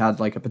maybe we had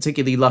like a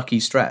particularly lucky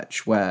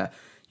stretch where,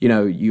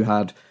 you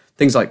had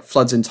things like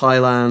floods in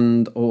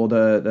Thailand or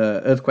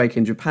the earthquake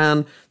in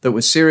Japan that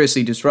were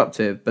seriously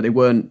disruptive, but they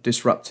weren't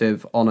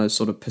disruptive on a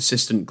sort of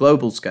persistent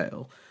global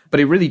scale. But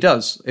it really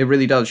does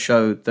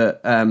show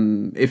that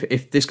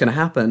if this can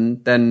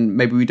happen, then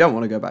maybe we don't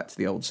want to go back to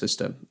the old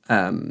system.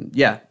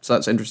 So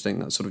that's interesting.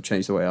 That sort of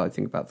changed the way I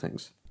think about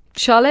things.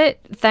 Charlotte,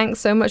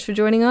 thanks so much for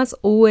joining us.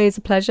 Always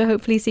a pleasure.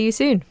 Hopefully see you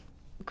soon.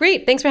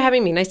 Great. Thanks for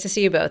having me. Nice to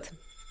see you both.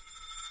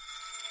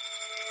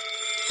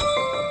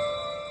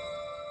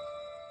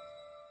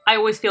 I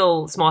always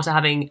feel smarter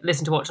having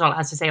listened to what Charlotte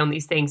has to say on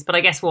these things. But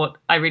I guess what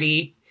I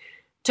really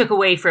took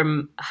away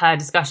from her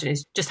discussion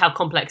is just how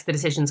complex the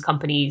decisions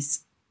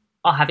companies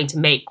are having to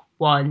make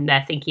when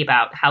they're thinking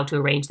about how to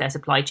arrange their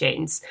supply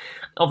chains.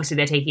 Obviously,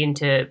 they're taking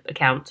into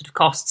account sort of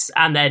costs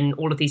and then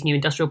all of these new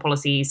industrial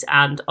policies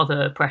and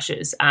other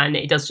pressures. And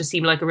it does just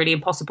seem like a really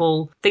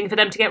impossible thing for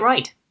them to get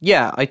right.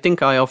 Yeah, I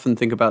think I often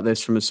think about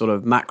this from a sort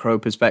of macro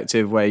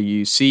perspective where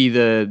you see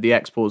the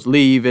exports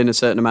leave in a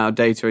certain amount of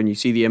data and you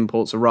see the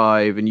imports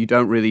arrive and you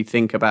don't really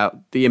think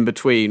about the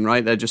in-between,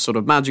 right? They're just sort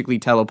of magically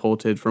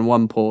teleported from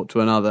one port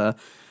to another.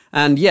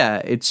 And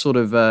yeah, it's sort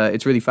of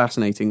it's really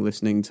fascinating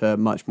listening to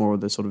much more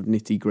of the sort of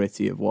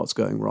nitty-gritty of what's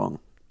going wrong.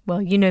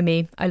 Well, you know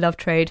me, I love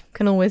trade.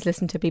 Can always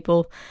listen to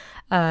people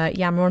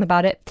yammer on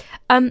about it.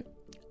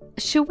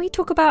 Should we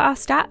talk about our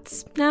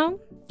stats now?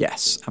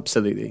 Yes,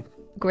 absolutely.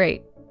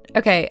 Great.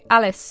 Okay,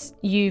 Alice,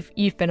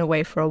 you've been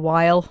away for a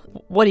while.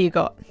 What do you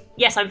got?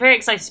 Yes, I'm very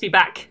excited to be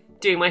back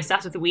doing my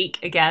stat of the week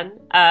again.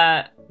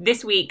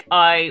 This week,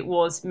 I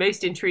was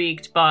most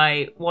intrigued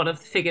by one of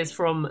the figures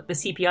from the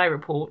CPI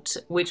report,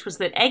 which was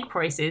that egg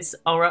prices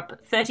are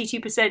up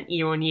 32%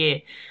 year on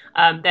year.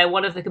 They're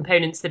one of the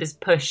components that has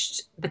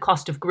pushed the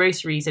cost of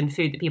groceries and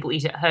food that people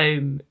eat at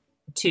home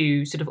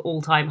to sort of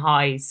all-time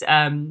highs.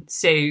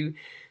 So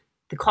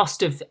the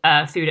cost of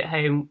food at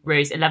home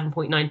rose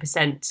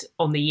 11.9%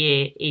 on the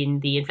year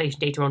in the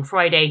inflation data on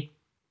Friday.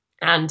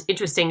 And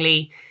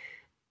interestingly,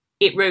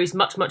 it rose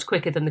much, much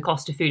quicker than the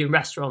cost of food in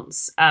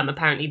restaurants.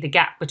 Apparently, the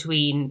gap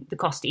between the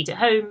cost to eat at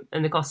home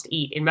and the cost to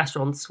eat in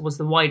restaurants was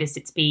the widest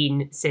it's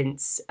been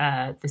since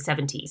the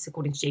 70s,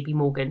 according to JP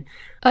Morgan.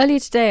 Earlier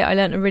today, I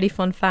learned a really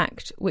fun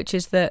fact, which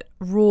is that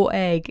raw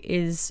egg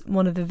is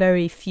one of the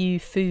very few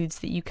foods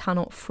that you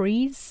cannot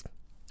freeze.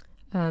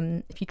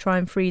 If you try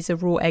and freeze a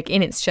raw egg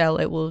in its shell,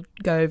 it will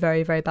go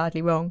very, very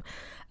badly wrong.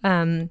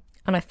 And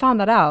I found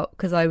that out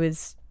because I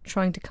was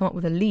trying to come up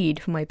with a lead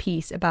for my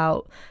piece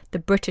about the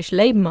British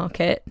labour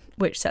market,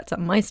 which sets up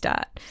my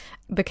stat,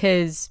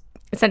 because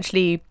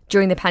essentially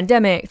during the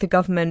pandemic the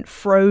government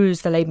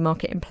froze the labour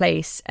market in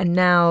place, and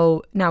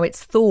now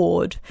it's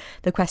thawed.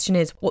 The question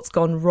is what's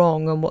gone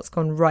wrong and what's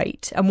gone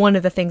right. And one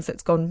of the things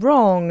that's gone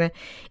wrong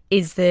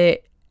is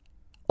that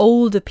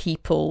older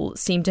people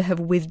seem to have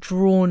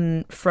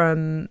withdrawn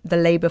from the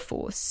labour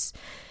force.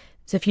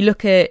 So if you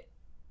look at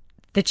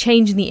the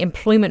change in the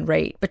employment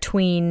rate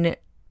between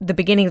the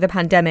beginning of the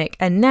pandemic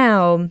and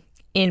now,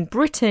 in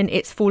Britain,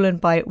 it's fallen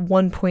by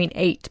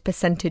 1.8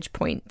 percentage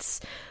points,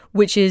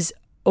 which is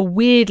a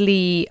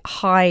weirdly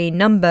high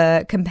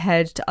number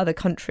compared to other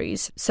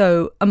countries.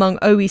 So among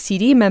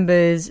OECD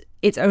members,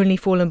 it's only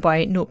fallen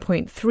by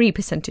 0.3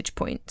 percentage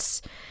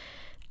points.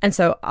 And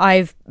so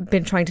I've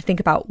been trying to think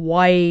about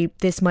why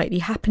this might be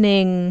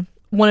happening.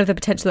 One of the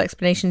potential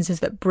explanations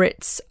is that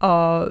Brits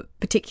are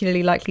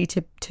particularly likely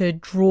to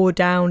draw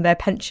down their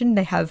pension.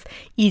 They have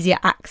easier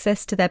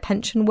access to their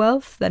pension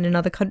wealth than in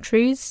other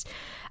countries.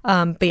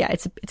 But yeah,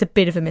 it's a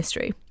bit of a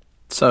mystery.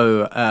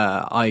 So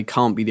I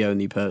can't be the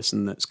only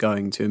person that's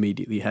going to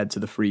immediately head to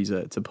the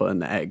freezer to put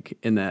an egg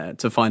in there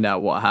to find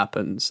out what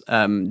happens.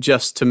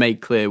 Just to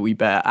make clear, we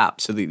bear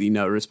absolutely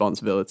no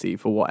responsibility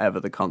for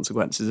whatever the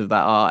consequences of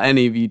that are.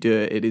 Any of you do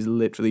it, it is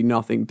literally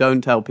nothing.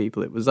 Don't tell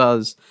people it was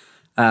us.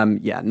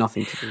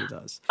 Nothing to do with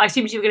us. I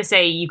assumed you were going to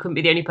say you couldn't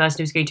be the only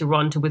person who's going to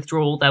run to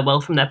withdraw their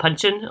wealth from their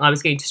pension. I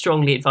was going to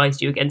strongly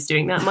advise you against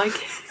doing that, Mike.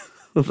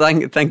 Well,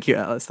 thank you,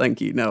 Alice.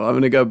 Thank you. No, I'm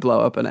going to go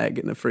blow up an egg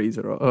in the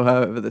freezer or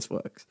however this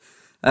works.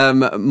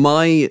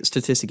 My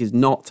statistic is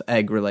not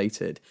egg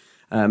related.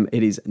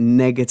 It is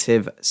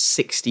negative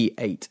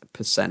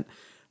 68%.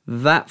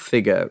 That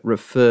figure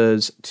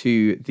refers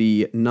to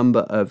the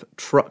number of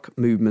truck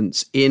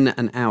movements in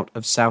and out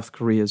of South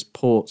Korea's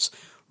ports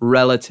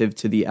relative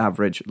to the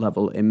average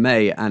level in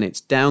May, and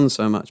it's down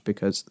so much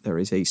because there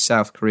is a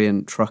South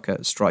Korean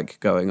trucker strike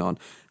going on.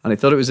 And I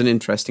thought it was an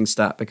interesting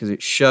stat because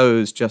it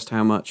shows just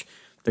how much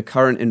the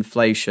current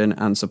inflation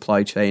and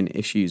supply chain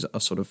issues are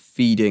sort of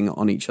feeding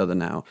on each other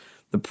now.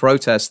 The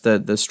protests,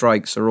 the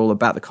strikes are all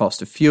about the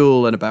cost of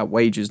fuel and about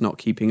wages not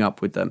keeping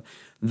up with them.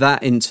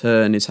 That in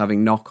turn is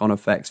having knock-on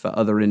effects for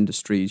other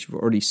industries. You've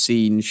already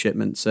seen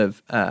shipments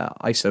of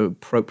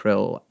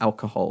isopropyl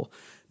alcohol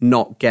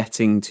not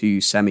getting to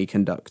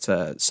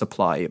semiconductor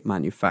supply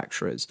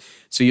manufacturers.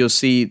 So you'll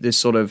see this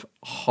sort of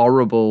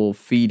horrible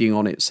feeding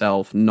on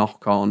itself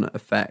knock-on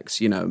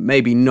effects,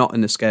 maybe not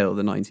in the scale of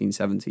the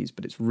 1970s,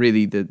 but it's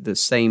really the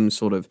same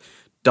sort of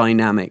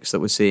dynamics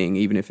that we're seeing,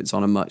 even if it's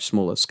on a much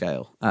smaller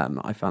scale.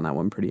 I found that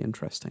one pretty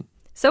interesting.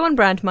 So on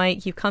brand,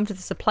 Mike, you've come to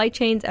the supply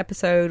chains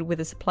episode with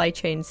a supply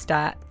chain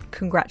stat.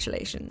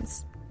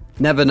 Congratulations.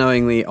 Never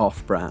knowingly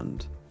off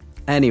brand.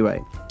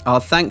 Anyway, our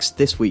thanks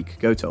this week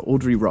go to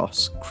Audrey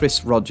Ross,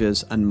 Chris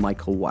Rogers, and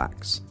Michael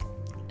Wax.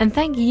 And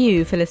thank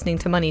you for listening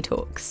to Money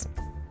Talks.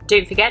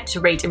 Don't forget to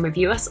rate and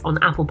review us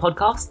on Apple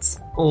Podcasts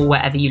or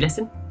wherever you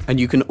listen. And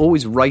you can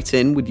always write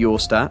in with your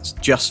stats,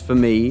 just for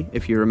me,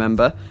 if you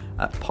remember,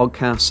 at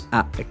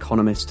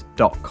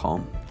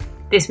podcasts@economist.com.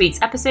 This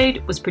week's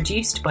episode was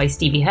produced by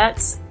Stevie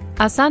Hertz.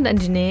 Our sound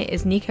engineer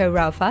is Nico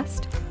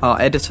Raufast. Our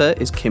editor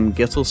is Kim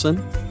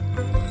Gittleson.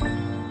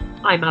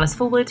 I'm Alice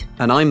Fulwood.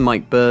 And I'm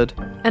Mike Bird.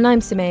 And I'm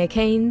Samaya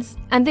Keynes.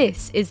 And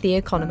this is The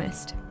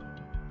Economist.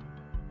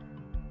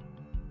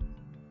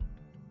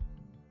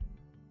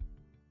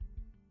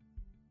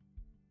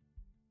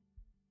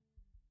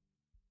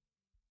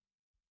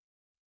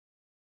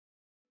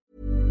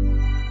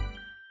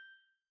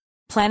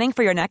 Planning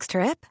for your next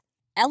trip?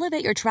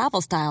 Elevate your travel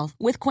style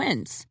with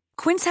Quince.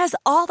 Quince has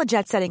all the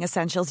jet-setting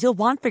essentials you'll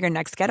want for your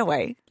next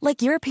getaway,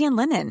 like European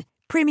linen,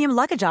 premium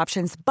luggage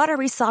options,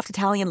 buttery soft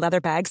Italian leather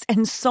bags,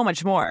 and so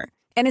much more.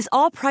 And is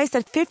all priced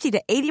at 50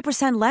 to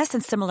 80% less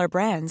than similar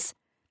brands.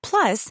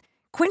 Plus,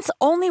 Quince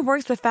only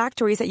works with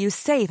factories that use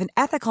safe and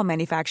ethical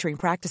manufacturing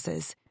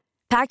practices.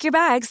 Pack your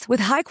bags with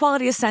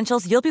high-quality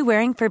essentials you'll be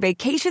wearing for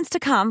vacations to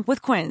come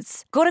with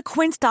Quince. Go to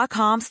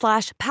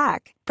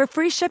quince.com/pack for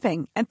free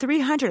shipping and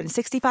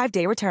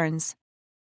 365-day returns.